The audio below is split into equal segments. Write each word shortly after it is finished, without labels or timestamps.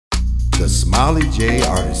the Smiley J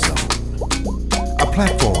Artist Zone, a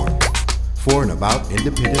platform for and about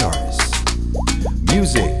independent artists,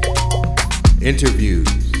 music, interviews,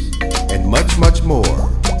 and much, much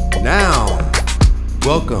more. Now,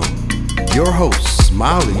 welcome your host,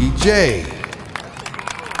 Smiley J.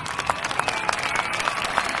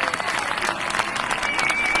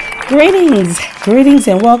 Greetings,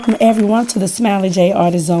 and welcome everyone to the Smiley J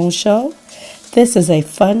Artist Zone show. This is a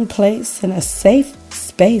fun place and a safe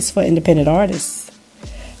space for independent artists.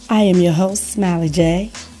 I am your host, Smiley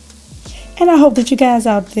J, and I hope that you guys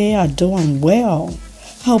out there are doing well.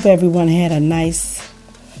 I hope everyone had a nice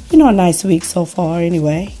week so far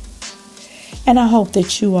anyway. And I hope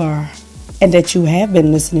that you have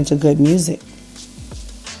been listening to good music.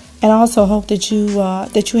 And I also hope that you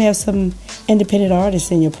have some independent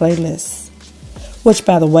artists in your playlist, which,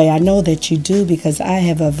 by the way, I know that you do because I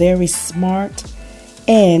have a very smart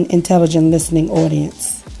and intelligent listening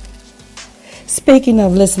audience. Speaking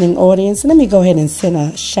of listening audience, let me go ahead and send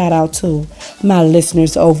a shout out to my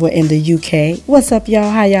listeners over in the UK. What's up, y'all?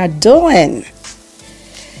 How y'all doing?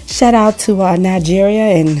 Shout out to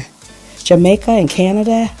Nigeria and Jamaica and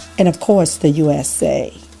Canada, and of course the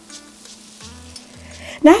USA.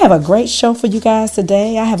 Now I have a great show for you guys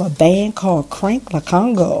today. I have a band called Crank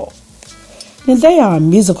LuKongo. And they are a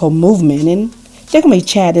musical movement, and they're going to be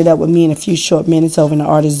chatting up with me in a few short minutes over in the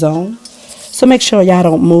Artist Zone. So make sure y'all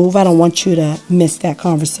don't move. I don't want you to miss that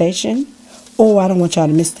conversation, or I don't want y'all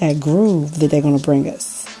to miss that groove that they're going to bring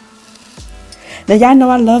us. Now y'all know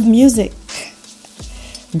I love music.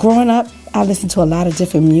 Growing up, I listened to a lot of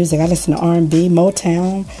different music. I listened to R&B,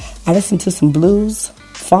 Motown. I listened to some blues,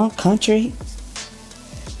 funk, country,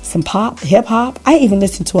 some pop, hip-hop. I even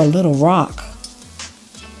listened to a little rock.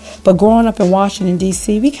 But growing up in Washington,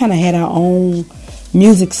 D.C., we kind of had our own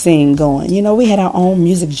music scene going. You know, we had our own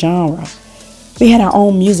music genre. We had our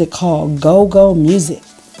own music called go-go music.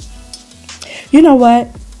 You know what?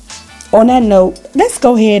 On that note, let's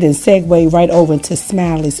go ahead and segue right over into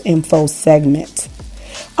Smiley's info segment.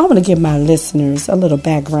 I want to give my listeners a little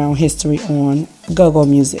background history on go-go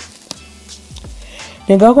music.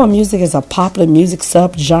 Now, go-go music is a popular music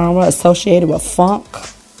subgenre associated with funk.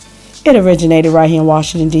 It originated right here in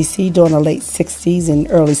Washington, D.C. during the late 60s and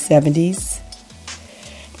early 70s.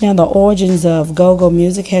 Now, the origins of go-go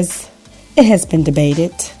music has been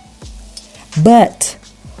debated. But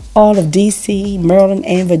all of D.C., Maryland,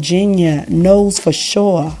 and Virginia knows for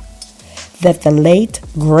sure that the late,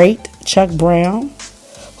 great Chuck Brown,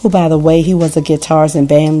 who, by the way, he was a guitarist and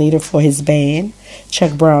band leader for his band,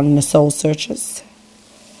 Chuck Brown and the Soul Searchers.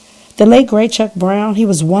 The late, great Chuck Brown, he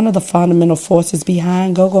was one of the fundamental forces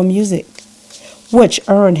behind go-go music, which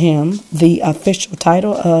earned him the official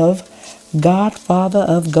title of Godfather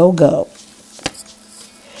of Go-Go.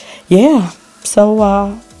 Yeah,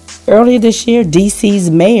 so earlier this year, D.C.'s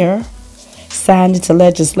mayor signed into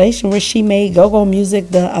legislation where she made go-go music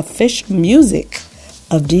the official music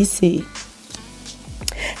of D.C.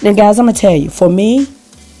 Now, guys, I'm going to tell you, for me,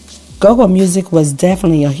 go-go music was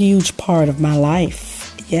definitely a huge part of my life.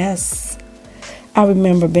 Yes, I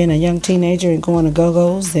remember being a young teenager and going to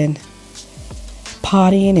go-go's and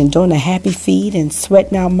partying and doing the happy feet and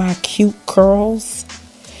sweating out my cute curls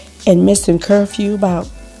and missing curfew by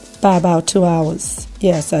about 2 hours.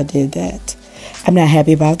 Yes, I did that. I'm not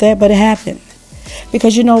happy about that, but it happened.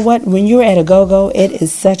 Because you know what? When you're at a go-go, it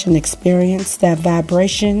is such an experience, that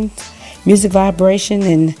vibration, music vibration,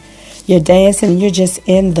 and you're dancing and you're just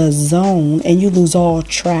in the zone and you lose all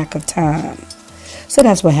track of time. So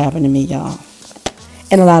that's what happened to me, y'all.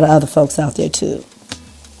 And a lot of other folks out there, too.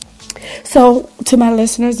 So, to my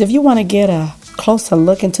listeners, if you want to get a closer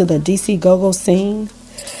look into the DC go-go scene,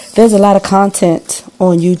 there's a lot of content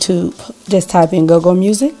on YouTube. Just type in go-go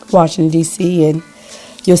music, Washington, D.C., and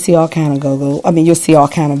you'll see all kind of you'll see all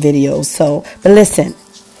kind of videos. So, but listen,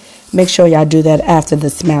 make sure y'all do that after the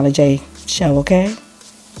Smiley J show, okay?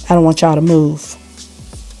 I don't want y'all to move.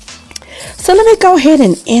 So let me go ahead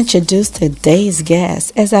and introduce today's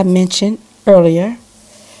guest. As I mentioned earlier,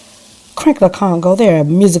 Crank LuKongo, they're a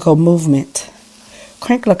musical movement.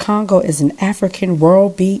 Crank LuKongo is an African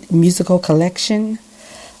world beat musical collection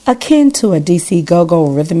akin to a DC go-go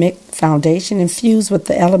rhythmic foundation infused with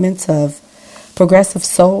the elements of progressive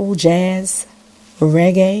soul, jazz,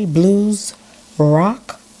 reggae, blues,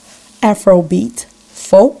 rock, Afrobeat,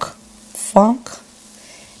 folk, funk,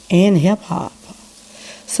 and hip-hop.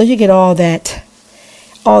 So you get all that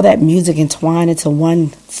music entwined into one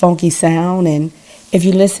funky sound, and if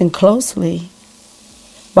you listen closely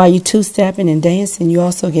while you two-stepping and dancing, you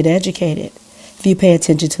also get educated if you pay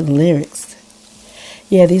attention to the lyrics.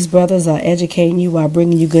 Yeah, these brothers are educating you while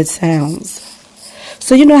bringing you good sounds.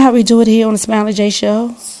 So you know how we do it here on the Smiley J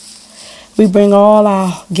Show? We bring all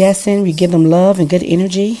our guests in, we give them love and good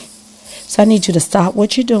energy. So I need you to stop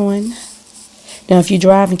what you're doing. Now, if you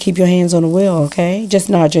drive and keep your hands on the wheel, okay? Just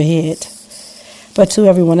nod your head. But to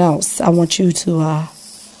everyone else, I want you to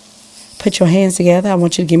put your hands together. I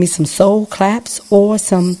want you to give me some soul claps or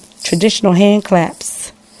some traditional hand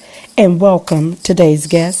claps. And welcome today's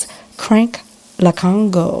guest, Crank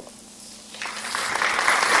LuKongo.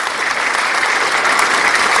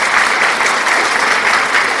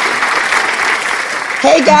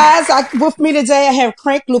 Hey guys, with me today I have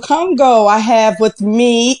Crank LuKongo. I have with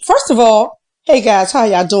me, first of all, hey guys, how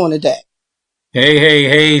y'all doing today?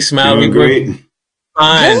 Hey, Smiley. Doing great.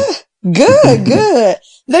 Fine. Good.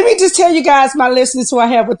 Let me just tell you guys, my listeners, who I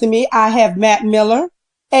have with me. I have Matt Miller,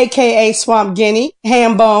 a.k.a. Swamp Guinea,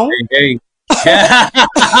 Hambone. Hey. yeah.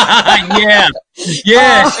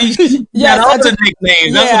 She got all the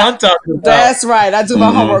nicknames. That's what I'm talking about. That's right. I do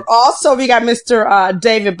my homework. Also, we got Mr.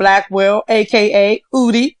 David Blackwell, a.k.a.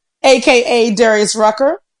 Hootie, a.k.a. Darius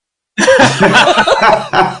Rucker. Let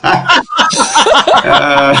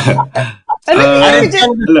me just, that's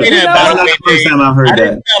the first time I've heard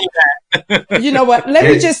that. You know what? Let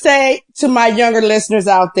me just say to my younger listeners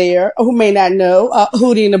out there who may not know,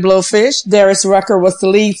 Hootie and the Blowfish, Darius Rucker was the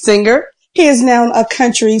lead singer. He is now a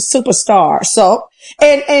country superstar. So,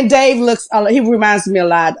 and Dave he reminds me a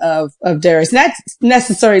lot of Darius. Not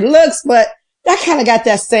necessarily looks, but I kind of got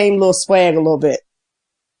that same little swag a little bit.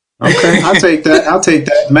 Okay, I'll take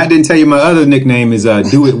that. Matt didn't tell you my other nickname is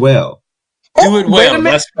Do It Well. Do it well. Wait a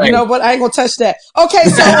minute. That's right. You know what? I ain't gonna touch that. Okay,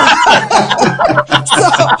 so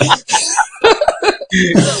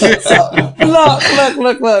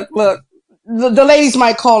look. The ladies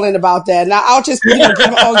might call in about that. Now I'll just give them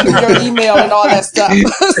your email and all that stuff.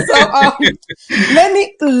 So let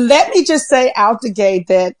me just say out the gate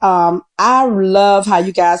that I love how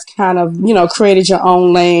you guys kind of created your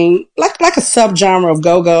own lane, like a subgenre of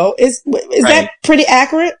go-go. Is right. That pretty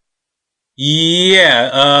accurate? Yeah,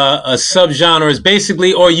 a subgenre is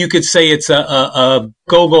basically, or you could say it's a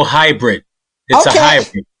go-go hybrid. It's a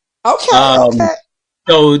hybrid. Okay.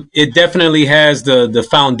 So it definitely has the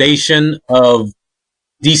foundation of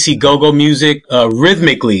DC go-go music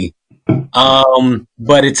rhythmically,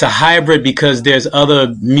 but it's a hybrid because there's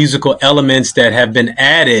other musical elements that have been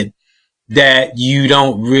added that you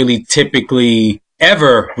don't really typically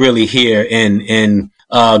ever really hear in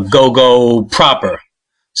go-go proper.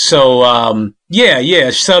 So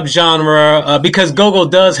subgenre because go-go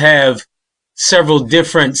does have several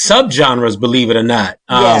different subgenres, believe it or not.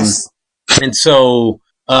 Yes. And so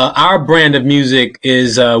our brand of music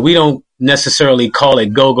is we don't necessarily call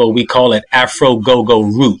it go-go, we call it Afro go-go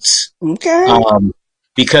roots. Okay.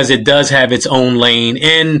 Because it does have its own lane.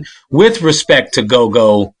 And with respect to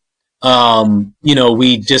go-go,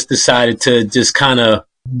 we just decided to just kind of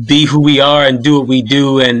be who we are and do what we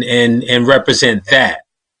do and represent that.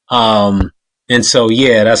 And so,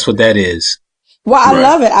 yeah, that's what that is. Well,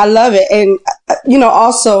 I love it. And,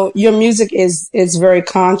 also your music is very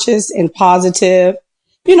conscious and positive,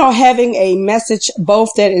 having a message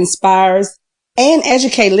both that inspires and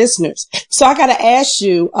educate listeners. So I got to ask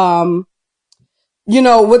you,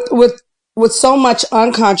 with so much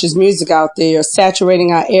unconscious music out there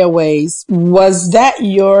saturating our airways, was that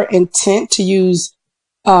your intent to use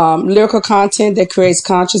lyrical content that creates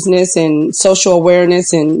consciousness and social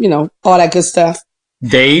awareness and, all that good stuff?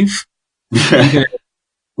 Dave?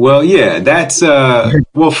 Well, yeah, that's,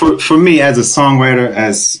 for me as a songwriter,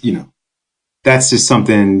 that's just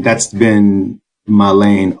something that's been my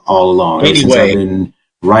lane all along. Anyway. Since I've been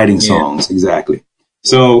writing songs. Yeah. Exactly.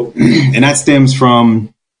 So, and that stems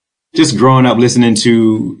from just growing up listening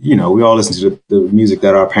to, we all listen to the music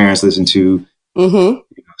that our parents listened to. Mm-hmm.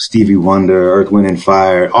 Stevie Wonder, Earth, Wind and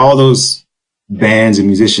Fire, all those bands and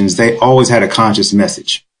musicians, they always had a conscious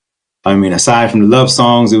message. I mean, aside from the love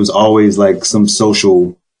songs, it was always like some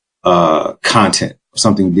social content,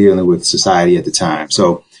 something dealing with society at the time.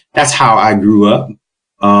 So that's how I grew up.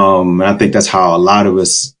 And I think that's how a lot of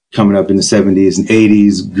us coming up in the 70s and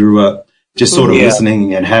 80s grew up, just sort of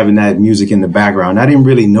listening and having that music in the background. I didn't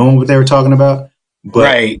really know what they were talking about,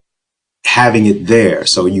 but having it there.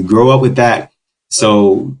 So you grow up with that.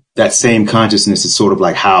 So that same consciousness is sort of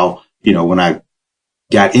like how, when I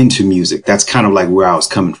got into music, that's kind of like where I was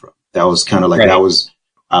coming from. That was kind of like I was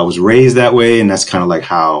raised that way. And that's kind of like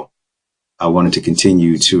how I wanted to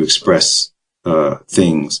continue to express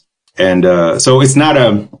things. And so it's not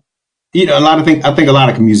I think a lot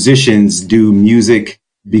of musicians do music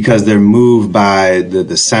because they're moved by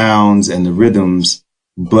the sounds and the rhythms.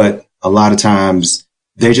 But a lot of times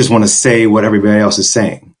they just want to say what everybody else is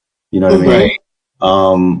saying. You know what I mean?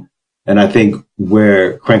 And I think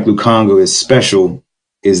where Crank LuKongo is special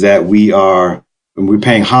is that we're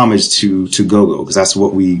paying homage to go-go, because that's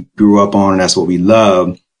what we grew up on and that's what we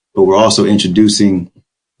love. But we're also introducing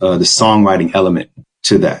the songwriting element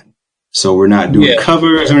to that. So we're not doing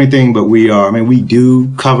covers or anything, but we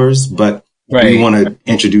do covers, but we want to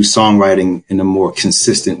introduce songwriting in a more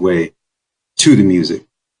consistent way to the music,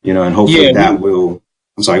 and hopefully that will.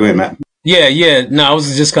 I'm sorry, go ahead, Matt. Yeah. No, I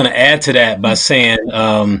was just going to add to that by saying,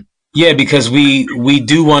 because we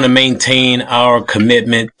do want to maintain our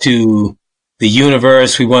commitment to the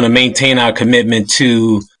universe. We want to maintain our commitment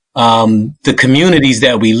to the communities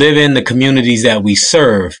that we live in, the communities that we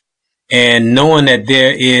serve, and knowing that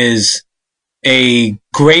there is a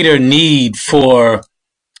greater need for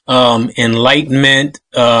enlightenment,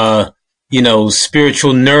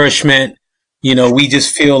 spiritual nourishment. We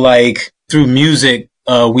just feel like through music,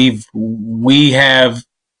 we have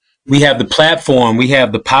the platform, we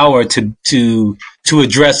have the power to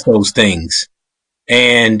address those things.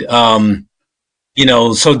 And,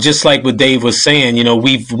 so just like what Dave was saying,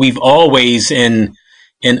 we've always in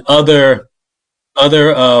other,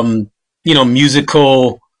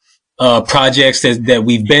 musical, projects that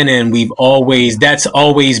we've been in, that's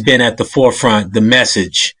always been at the forefront, the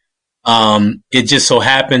message. It just so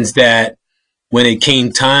happens that when it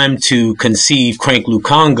came time to conceive Crank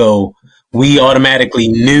LuKongo, we automatically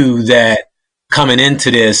knew that coming into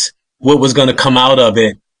this, what was going to come out of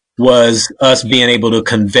it was us being able to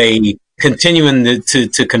continuing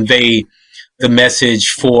to convey the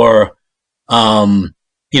message for,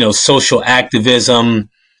 social activism,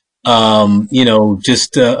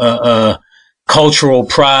 just cultural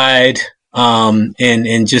pride,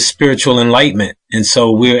 and just spiritual enlightenment. And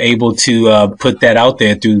so we're able to put that out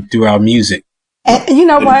there through our music. And you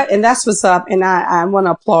know what? And that's what's up. And I want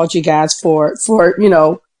to applaud you guys for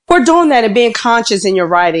doing that and being conscious in your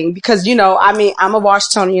writing, because, I'm a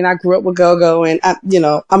Washingtonian. I grew up with go-go, and I'm going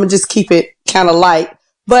to just keep it kind of light.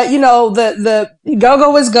 But, the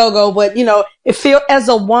go-go is go-go, but, as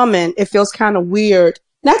a woman, it feels kind of weird.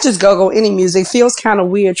 Not just go-go, any music feels kind of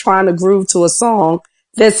weird trying to groove to a song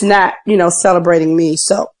that's not, celebrating me.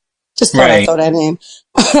 So just thought I'd throw that in.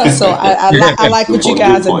 So I like what you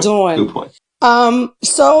guys are doing. Good point.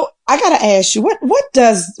 So I gotta ask you,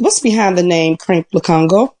 what's behind the name Crank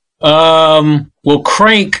LuKongo? Well,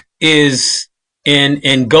 crank is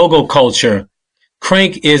in go-go culture.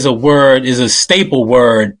 Crank is a staple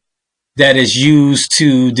word that is used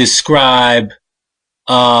to describe,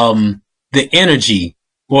 the energy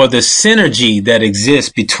or the synergy that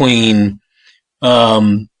exists between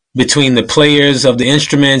the players of the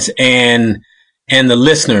instruments and the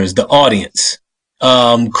listeners, the audience.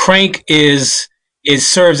 Crank it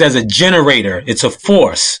serves as a generator. It's a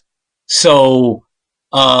force. So,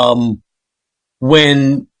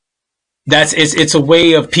 when it's a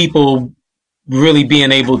way of people really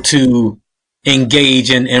being able to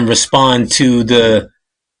engage and respond to the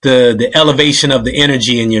elevation of the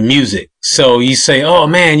energy in your music. So you say, oh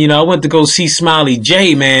man, I went to go see Smiley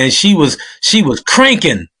J, man. She was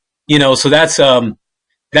cranking, so that's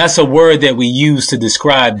a word that we use to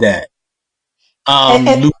describe that.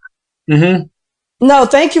 No,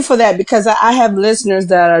 thank you for that, because I have listeners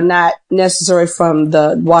that are not necessarily from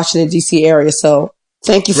the Washington, D.C. area. So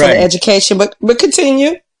thank you for the education, but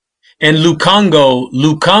continue. And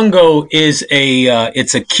LuKongo is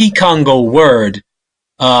it's a Kikongo word,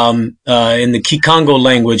 in the Kikongo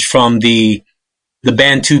language from the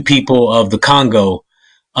Bantu people of the Congo.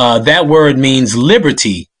 That word means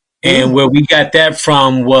liberty. And where we got that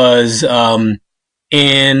from was,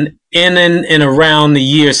 in around the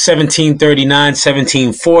year 1739,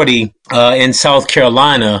 1740, in South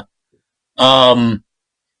Carolina,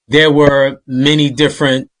 there were many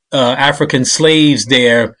different, African slaves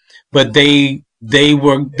there, but they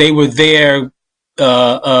were there,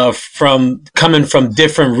 coming from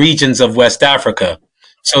different regions of West Africa.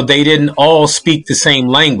 So they didn't all speak the same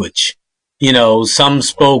language. Some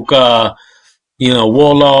spoke,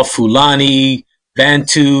 Wolof, Fulani,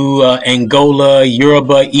 Bantu, Angola,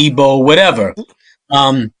 Yoruba, Igbo, whatever.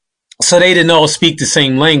 So they didn't all speak the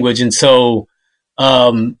same language. And so,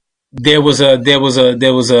 there was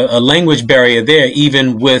a language barrier there,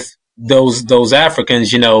 even with those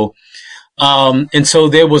Africans, and so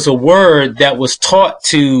there was a word that was taught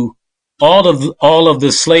to all of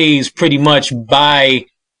the slaves pretty much by,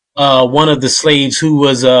 one of the slaves who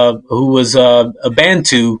was a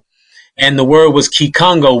Bantu. And the word was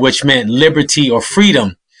Kikongo, which meant liberty or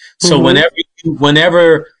freedom. So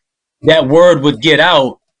whenever that word would get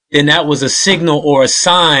out, then that was a signal or a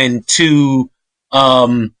sign to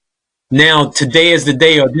now today is the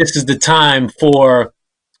day, or this is the time for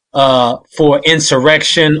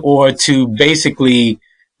insurrection, or to basically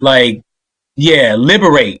liberate.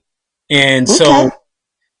 And so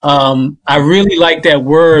I really like that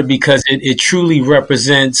word because it truly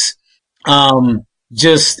represents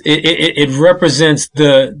it represents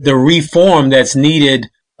the reform that's needed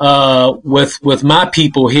with my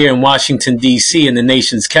people here in Washington, D.C., in the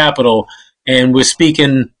nation's capital. And we're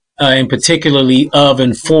speaking in particularly of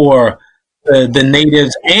and for the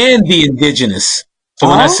natives and the indigenous. So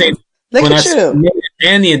when I say native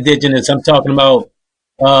and the indigenous, I'm talking about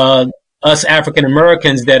us African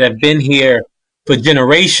Americans that have been here for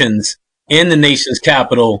generations in the nation's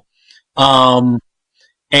capital, and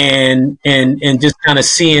just kind of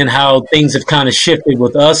seeing how things have kind of shifted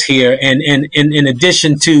with us here, and in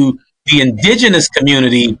addition to the indigenous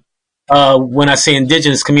community. When I say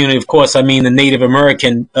indigenous community, of course, I mean the Native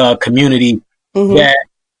American community that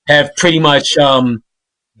have pretty much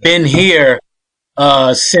been here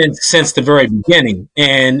since the very beginning,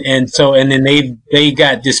 and then they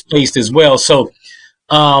got displaced as well. So,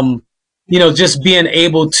 just being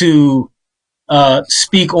able to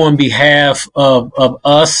speak on behalf of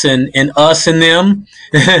us and us and them,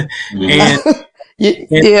 and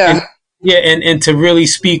to really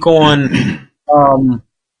speak on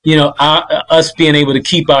us being able to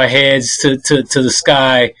keep our heads to the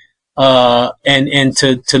sky, and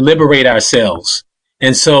to liberate ourselves.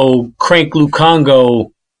 And so Crank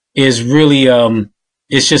LuKongo is really,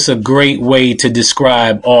 it's just a great way to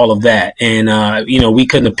describe all of that. And, we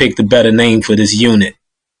couldn't have picked a better name for this unit.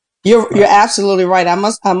 You're absolutely right. I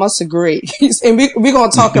must agree. And we're going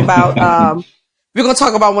to talk about,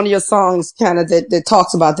 one of your songs kind of that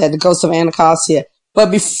talks about that, the Ghost of Anacostia. But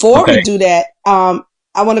before we do that,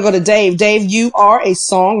 I want to go to Dave. Dave, you are a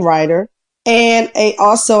songwriter and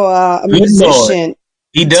also a musician. Lord.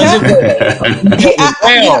 He does it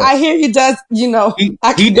well. I hear he does, he does it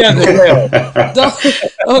well.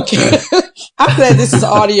 Okay. I'm glad this is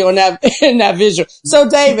audio and not visual. So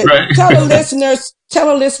David, tell the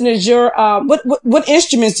listeners your, what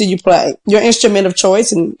instruments do you play? Your instrument of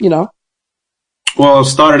choice Well, I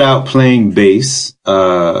started out playing bass.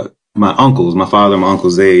 My father and my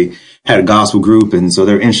uncles, they had a gospel group, and so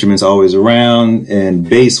their instruments always around, and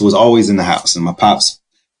bass was always in the house, and my pops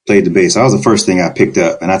played the bass. That was the first thing I picked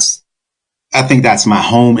up, and I think that's my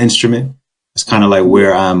home instrument. It's kind of like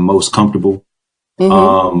where I'm most comfortable. But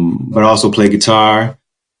I also play guitar,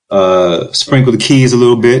 sprinkle the keys a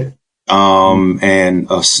little bit, and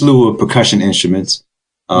a slew of percussion instruments.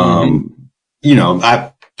 I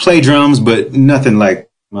play drums, but nothing like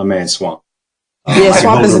my man Swamp.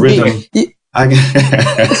 Swamp is a beat.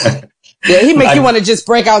 He make you want to just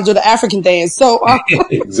break out and do the African dance. So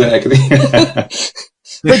exactly.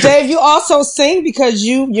 But Dave, you also sing because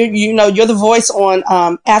you're the voice on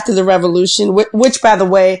After the Revolution, which by the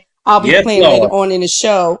way I'll be playing later on in the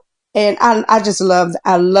show. And I just love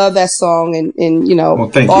that song, and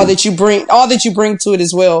all that you bring to it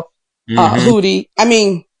as well. Hootie, I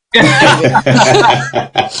mean.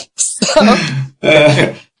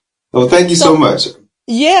 Well, thank you so much.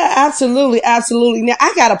 Yeah, absolutely. Now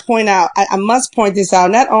I gotta point out, I must point this out.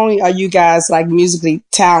 Not only are you guys like musically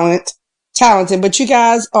talented, but you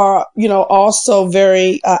guys are, also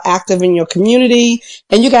very active in your community,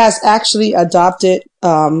 and you guys actually adopted,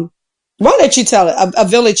 why don't you tell it, a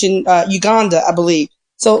village in Uganda, I believe.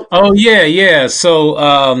 So. Oh yeah.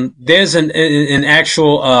 So there's an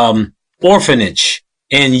actual orphanage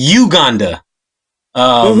in Uganda.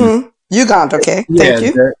 Uganda, okay. Thank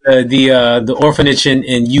you. The orphanage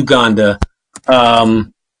in Uganda.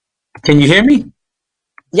 Can you hear me?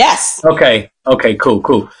 Yes. Okay,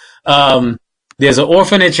 cool. There's an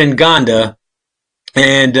orphanage in Uganda,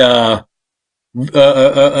 and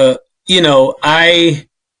I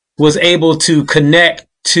was able to connect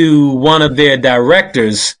to one of their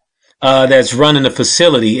directors that's running the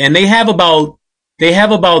facility, and they have about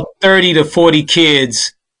 30 to 40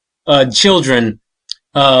 kids, children,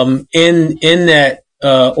 in that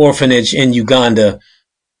orphanage in Uganda,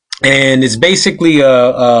 and it's basically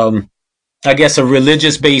a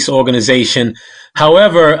religious-based organization.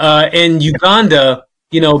 However, in Uganda,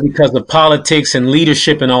 because of politics and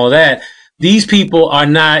leadership and all of that, these people are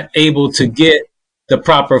not able to get the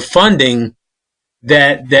proper funding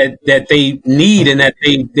that they need and that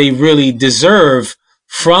they really deserve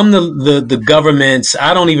from the governments.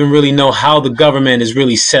 I don't even really know how the government is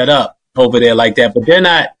really set up over there like that, but they're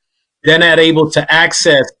not able to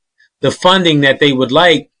access the funding that they would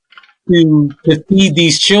like to feed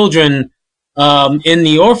these children in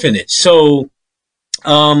the orphanage. So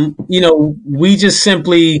we just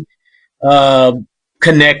simply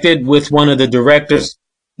connected with one of the directors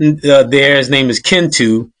there. His name is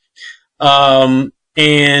Kintu.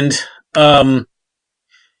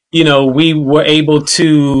 We were able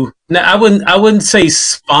to, now I wouldn't say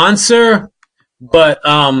sponsor, but,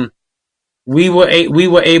 we were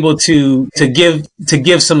able to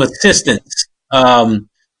give some assistance, to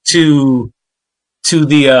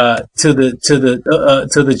the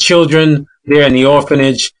children there in the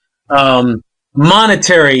orphanage,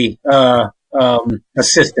 monetary,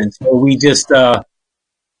 assistance. So we just,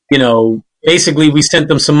 basically we sent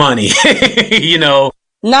them some money,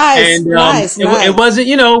 Nice, and nice. it wasn't,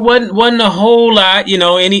 wasn't a whole lot,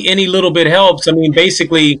 any little bit helps. I mean,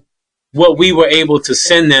 basically what we were able to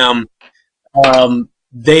send them,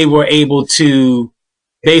 they were able to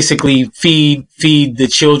basically feed the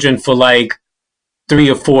children for like 3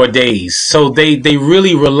 or 4 days. So they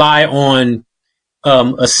really rely on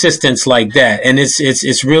assistance like that, and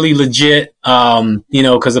it's really legit.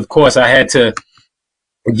 Because of course I had to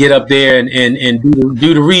get up there and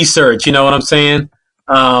do the research. You know what I'm saying?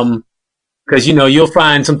 Because you'll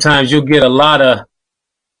find sometimes you'll get a lot of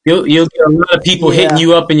people hitting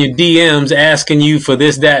you up in your DMs asking you for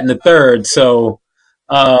this, that, and the third. So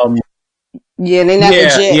they're not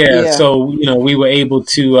legit. Yeah. So we were able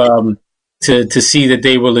to see that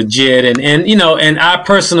they were legit, and I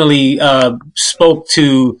personally spoke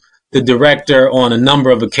to the director on a number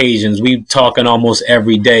of occasions. We talking almost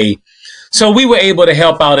every day, so we were able to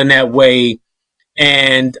help out in that way.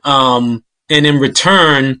 And in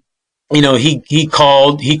return, he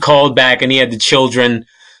called back, and he had the children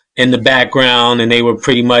in the background, and they were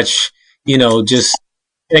pretty much, just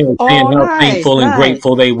saying how thankful and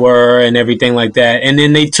grateful they were and everything like that. And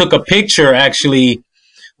then they took a picture actually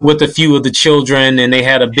with a few of the children, and they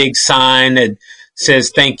had a big sign that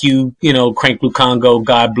says, "Thank you, Crank LuKongo,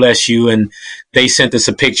 God bless you." And they sent us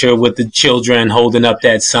a picture with the children holding up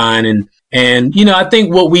that sign. And I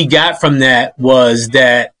think what we got from that was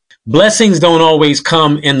that blessings don't always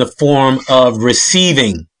come in the form of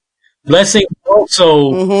receiving. Blessing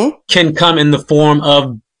also can come in the form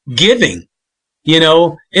of giving.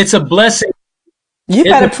 It's a blessing. You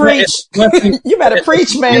better preach. You better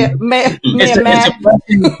preach, man. It's a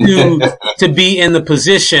blessing to be in the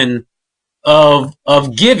position of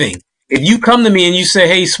giving. If you come to me and you say,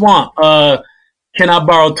 "Hey, Swamp, can I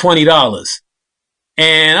borrow $20?"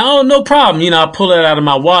 And no problem. I pull it out of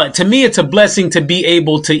my wallet. To me, it's a blessing to be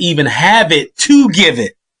able to even have it to give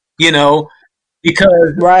it.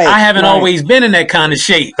 Because I haven't always been in that kind of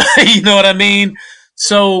shape. You know what I mean?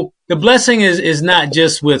 So the blessing is not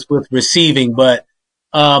just with receiving, but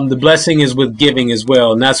the blessing is with giving as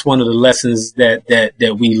well. And that's one of the lessons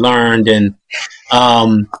that we learned. And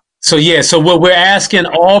so what we're asking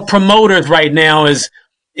all promoters right now is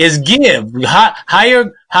give.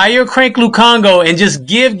 Hire Crank LuKongo and just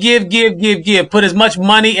give. Put as much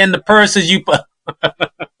money in the purse as you put.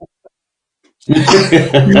 You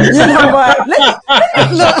know what? Look.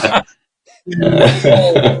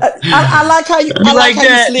 I like how you slid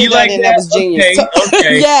that in. That was genius.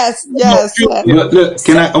 Okay. Yes. Look,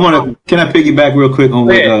 can I piggyback real quick on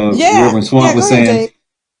what Reverend Swamp was saying?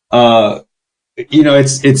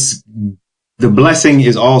 It's the blessing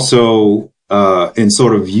is also in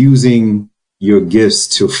sort of using your gifts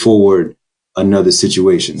to forward another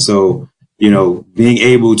situation. So being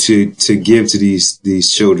able to give to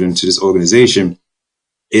these children, to this organization,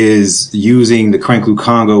 is using the Crank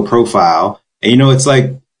LuKongo profile. And it's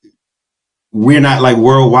like we're not like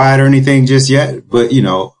worldwide or anything just yet, but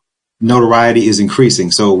notoriety is increasing.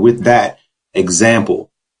 So with that example,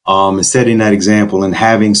 and setting that example and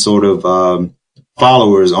having sort of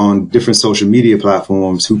followers on different social media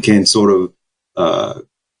platforms who can sort of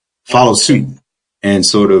follow suit and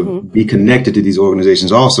sort of be connected to these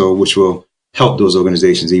organizations also, which will help those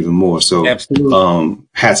organizations even more. So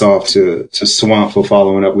hats off to Swamp for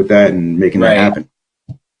following up with that and making that happen.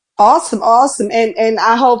 Awesome. And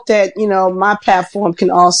I hope that, my platform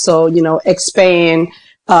can also, expand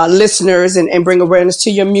listeners and bring awareness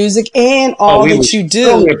to your music and all that you do.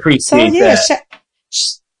 Really appreciate that.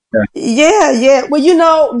 Yeah.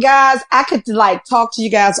 Well, guys, I could talk to you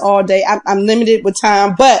guys all day. I'm limited with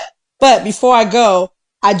time, but before I go,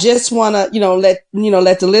 I just want to, let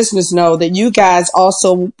the listeners know that you guys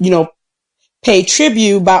also, pay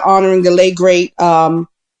tribute by honoring the late great,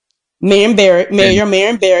 Mayor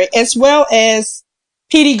Marion Barry, as well as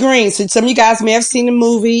Petey Green. So some of you guys may have seen the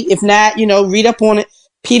movie. If not, read up on it.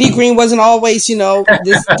 Petey Green wasn't always, he was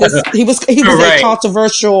a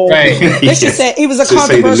controversial, let's just say he was a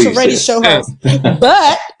controversial radio show host.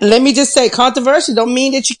 But let me just say, controversial don't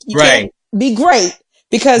mean that you can't be great,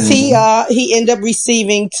 because he ended up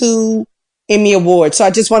receiving 2 Emmy Award. So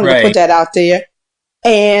I just wanted to put that out there.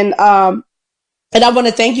 And I want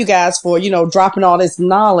to thank you guys for, dropping all this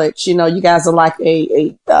knowledge. You guys are like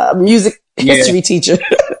a music history teacher.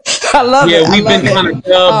 I love it. Yeah, we've been kind of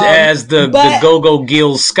dubbed as the Go-Go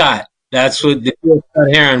Gil Scott. That's what the Gil Scott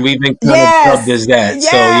Heron. We've been kind of dubbed as that. Yes.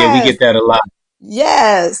 So yeah, we get that a lot.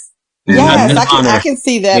 Yes. Yes. I can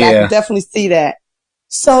see that. Yeah. I can definitely see that.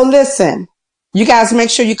 So listen, you guys make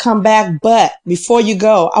sure you come back. But before you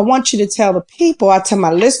go, I want you to tell the people, I tell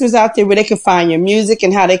my listeners out there where they can find your music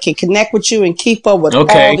and how they can connect with you and keep up with all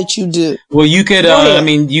that you do. Well, you could,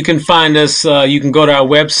 you can find us, you can go to our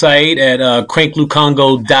website at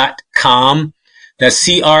cranklukongo.com. That's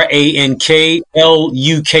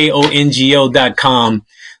CrankLukongo.com.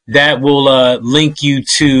 That will link you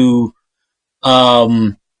to, all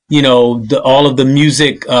of the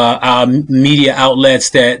music, our media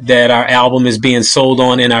outlets that our album is being sold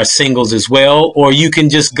on and our singles as well. Or you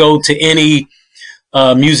can just go to any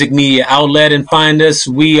music media outlet and find us.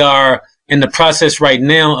 We are in the process right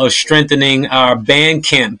now of strengthening our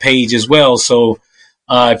Bandcamp page as well. So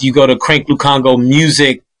if you go to Crank LuKongo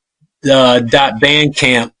Music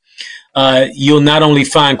 .bandcamp, you'll not only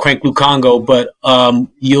find Crank LuKongo, but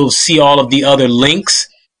you'll see all of the other links.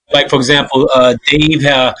 Like, for example, Dave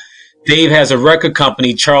has a record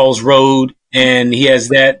company, Charles Road, and he has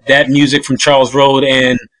that music from Charles Road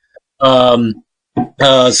and some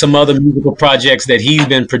other musical projects that he's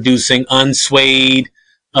been producing, Unswayed,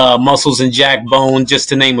 Muscles and Jackbone, just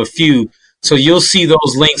to name a few. So you'll see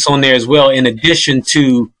those links on there as well, in addition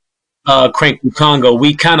to Crank LuKongo.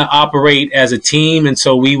 We kind of operate as a team, and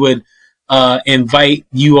so we would invite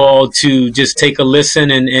you all to just take a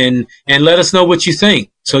listen and let us know what you think.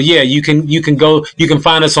 So yeah, you can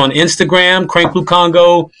find us on Instagram, Crank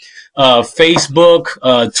LuKongo,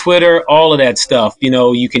 Facebook, Twitter, all of that stuff.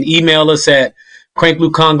 You can email us at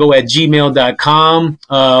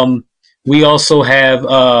cranklukongo@gmail.com. We also have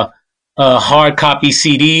hard copy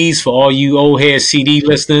CDs for all you old head CD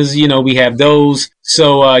listeners. We have those.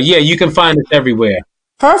 So you can find us everywhere.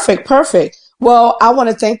 Perfect. Well, I want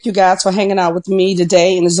to thank you guys for hanging out with me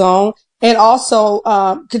today in the zone, and also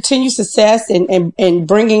continue success in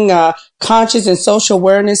bringing conscious and social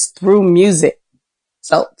awareness through music.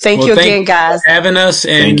 So thank you again, guys, for having us.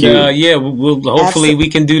 And we'll hopefully we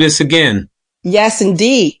can do this again. Yes,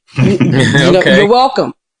 indeed. You're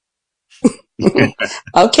welcome.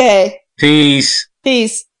 Okay. Peace.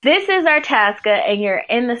 Peace. This is Artasca, and you're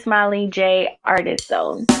in the Smiley J Artist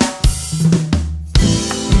Zone.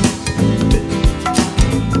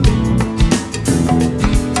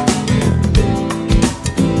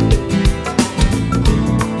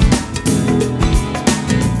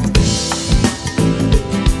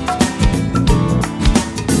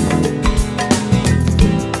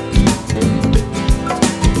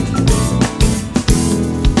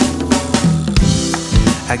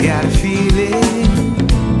 I got a feeling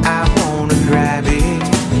I wanna grab it.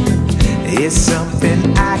 It's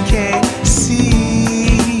something I can't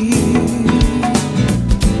see.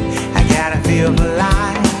 I gotta feel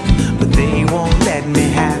alive, but they won't let me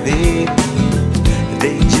have it.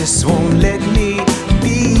 They just won't let me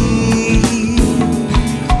be.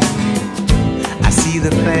 I see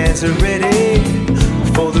the plans are ready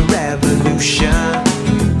for the revolution.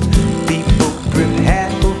 People prepare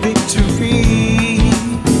for victory.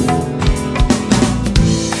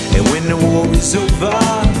 The war is over,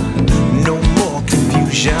 no more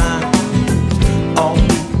confusion. All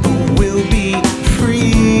people will be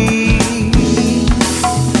free.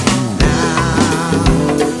 Now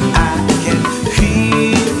I can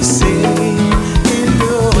feel safe in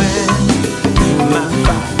knowing my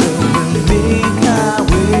Father will make our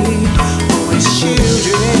way for His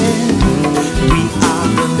children. We are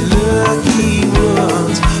the lucky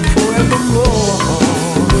ones forevermore.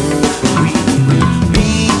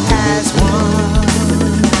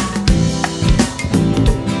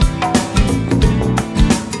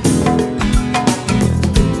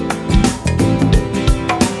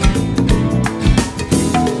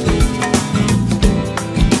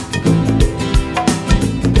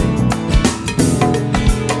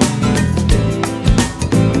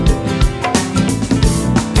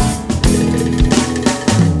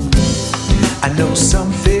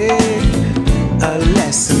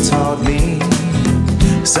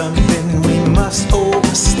 Something we must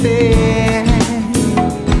overstand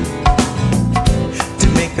to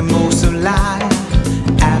make the most of life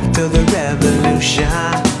after the revolution.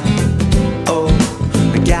 Oh,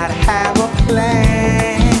 we gotta have a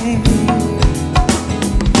plan.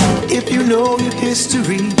 If you know your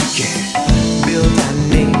history, you can build a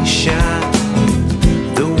nation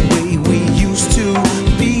the way we used to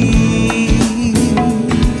be.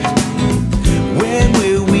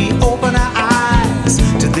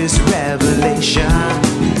 this revelation.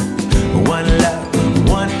 One love,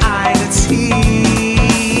 one identity.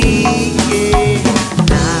 Yeah.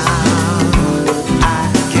 Now I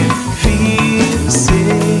can feel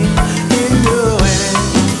safe in knowing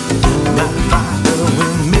my Father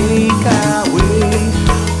will make our way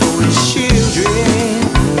for His children.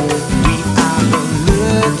 We are the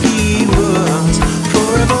lucky ones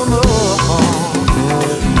forevermore.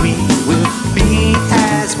 We will be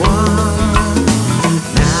as one.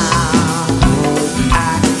 Now I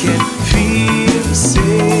can feel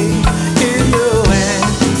safe in knowing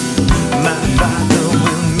my Father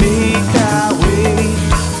will make our way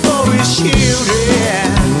for His children.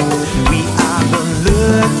 We are the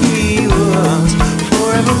lucky ones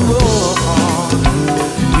forevermore.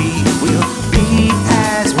 We will be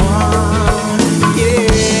as one.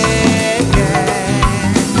 Yeah, yeah.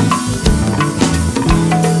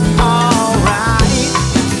 All right,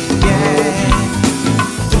 yeah.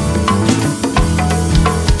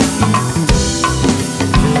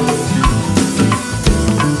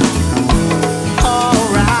 All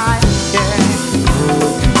right, yeah.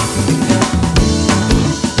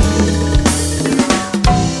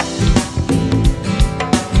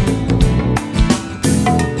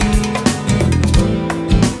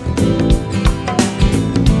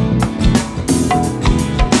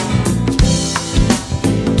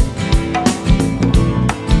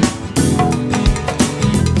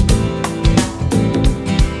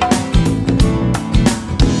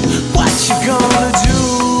 What you gonna do?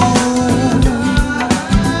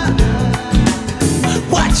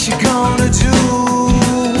 What you gonna do?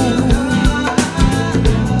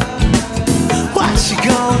 What you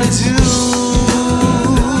gonna do?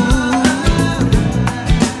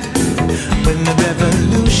 When the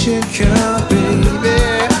revolution comes, baby.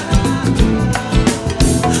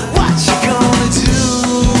 What you gonna do?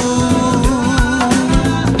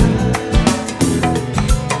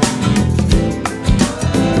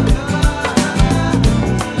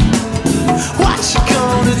 What you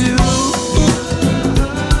gonna do?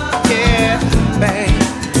 Yeah, babe.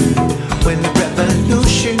 When the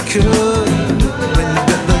revolution comes, when the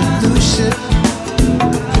revolution,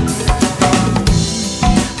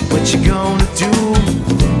 what you gonna do?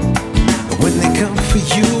 When they come for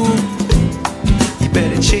you, you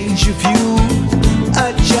better change your view,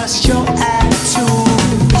 adjust your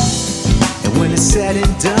attitude. And when it's said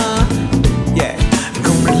and done, yeah, I'm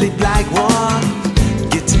gonna live like one.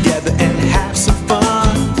 Get together and have some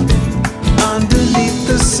fun underneath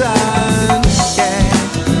the sun. Yeah.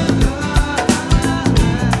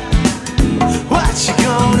 What you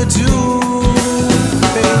gonna do,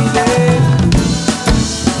 baby?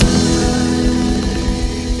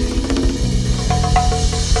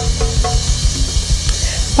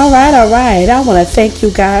 All right. I want to thank you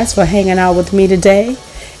guys for hanging out with me today.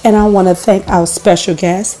 And I want to thank our special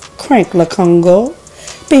guest, Crank LuKongo.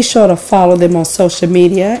 Be sure to follow them on social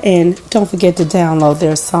media and don't forget to download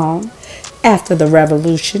their song, After the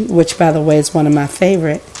Revolution, which, by the way, is one of my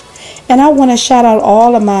favorite. And I want to shout out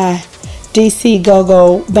all of my DC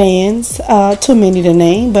Go-Go bands. Too many to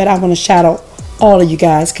name, but I want to shout out all of you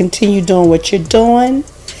guys. Continue doing what you're doing,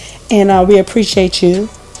 and we appreciate you.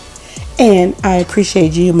 And I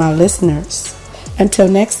appreciate you, my listeners. Until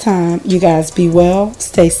next time, you guys be well,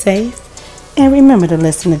 stay safe, and remember to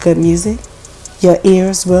listen to good music. Your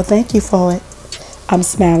ears will thank you for it. I'm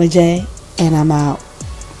Smiley J, and I'm out.